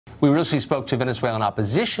We recently spoke to Venezuelan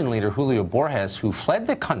opposition leader Julio Borges, who fled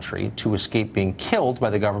the country to escape being killed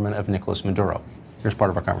by the government of Nicolas Maduro. Here's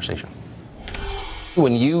part of our conversation.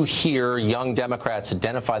 When you hear young Democrats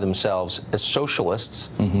identify themselves as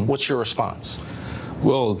socialists, what's your response?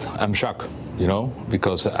 Well, I'm shocked,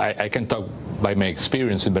 because I can talk by my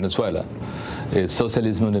experience in Venezuela.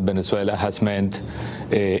 Socialism in Venezuela has meant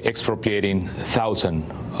expropriating thousands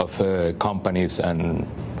of companies and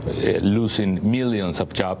losing millions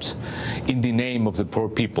of jobs in the name of the poor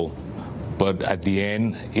people. But at the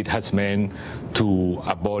end, it has meant to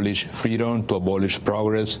abolish freedom, to abolish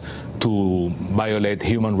progress, to violate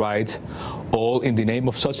human rights, all in the name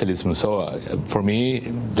of socialism. So for me,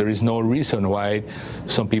 there is no reason why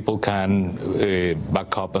some people can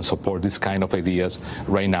back up and support this kind of ideas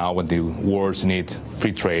right now when the world needs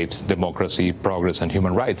free trade, democracy, progress, and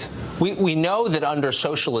human rights. We know that under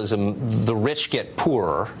socialism, the rich get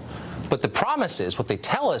poorer. But the promise is, what they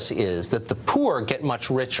tell us is that the poor get much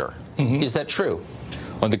richer. Is that true?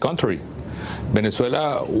 On the contrary,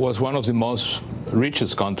 Venezuela was one of the most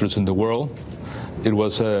richest countries in the world. It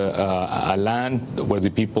was a land where the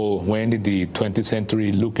people went in the 20th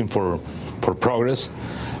century looking for progress.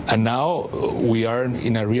 And now we are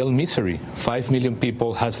in a real misery. 5 million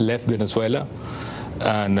people has left Venezuela.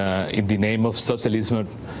 And in the name of socialism,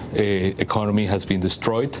 economy has been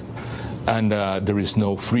destroyed. And there is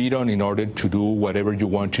no freedom in order to do whatever you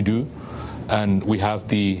want to do. And we have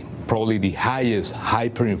probably the highest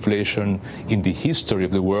hyperinflation in the history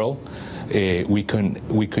of the world. We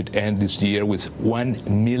could end this year with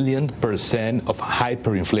 1,000,000% of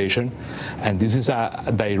hyperinflation. And this is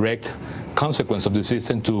a direct consequence of the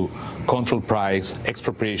system to control price,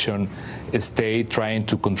 expropriation, a state trying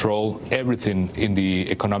to control everything in the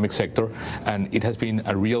economic sector, and it has been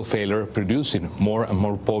a real failure, producing more and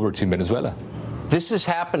more poverty in Venezuela. This has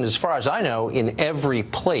happened, as far as I know, in every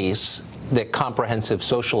place that comprehensive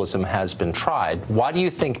socialism has been tried. Why do you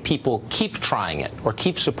think people keep trying it or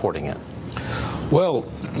keep supporting it? Well,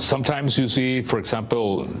 sometimes you see, for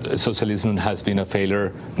example, socialism has been a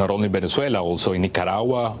failure not only in Venezuela, also in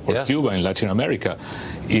Nicaragua or Cuba, in Latin America,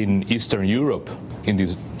 in Eastern Europe, in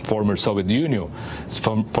the former Soviet Union.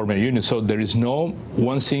 So there is no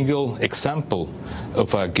one single example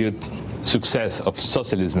of a good success of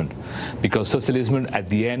socialism, because socialism at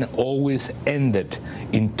the end always ended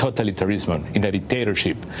in totalitarianism, in a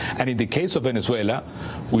dictatorship. And in the case of Venezuela,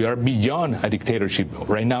 we are beyond a dictatorship.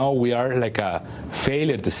 Right now we are like a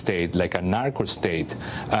failed state, like a narco state.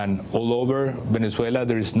 And all over Venezuela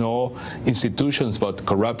there is no institutions but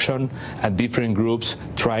corruption and different groups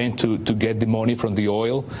trying to get the money from the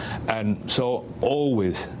oil. And so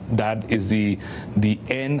always that is the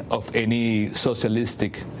end of any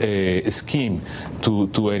socialistic scheme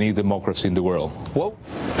to any democracy in the world. Whoa.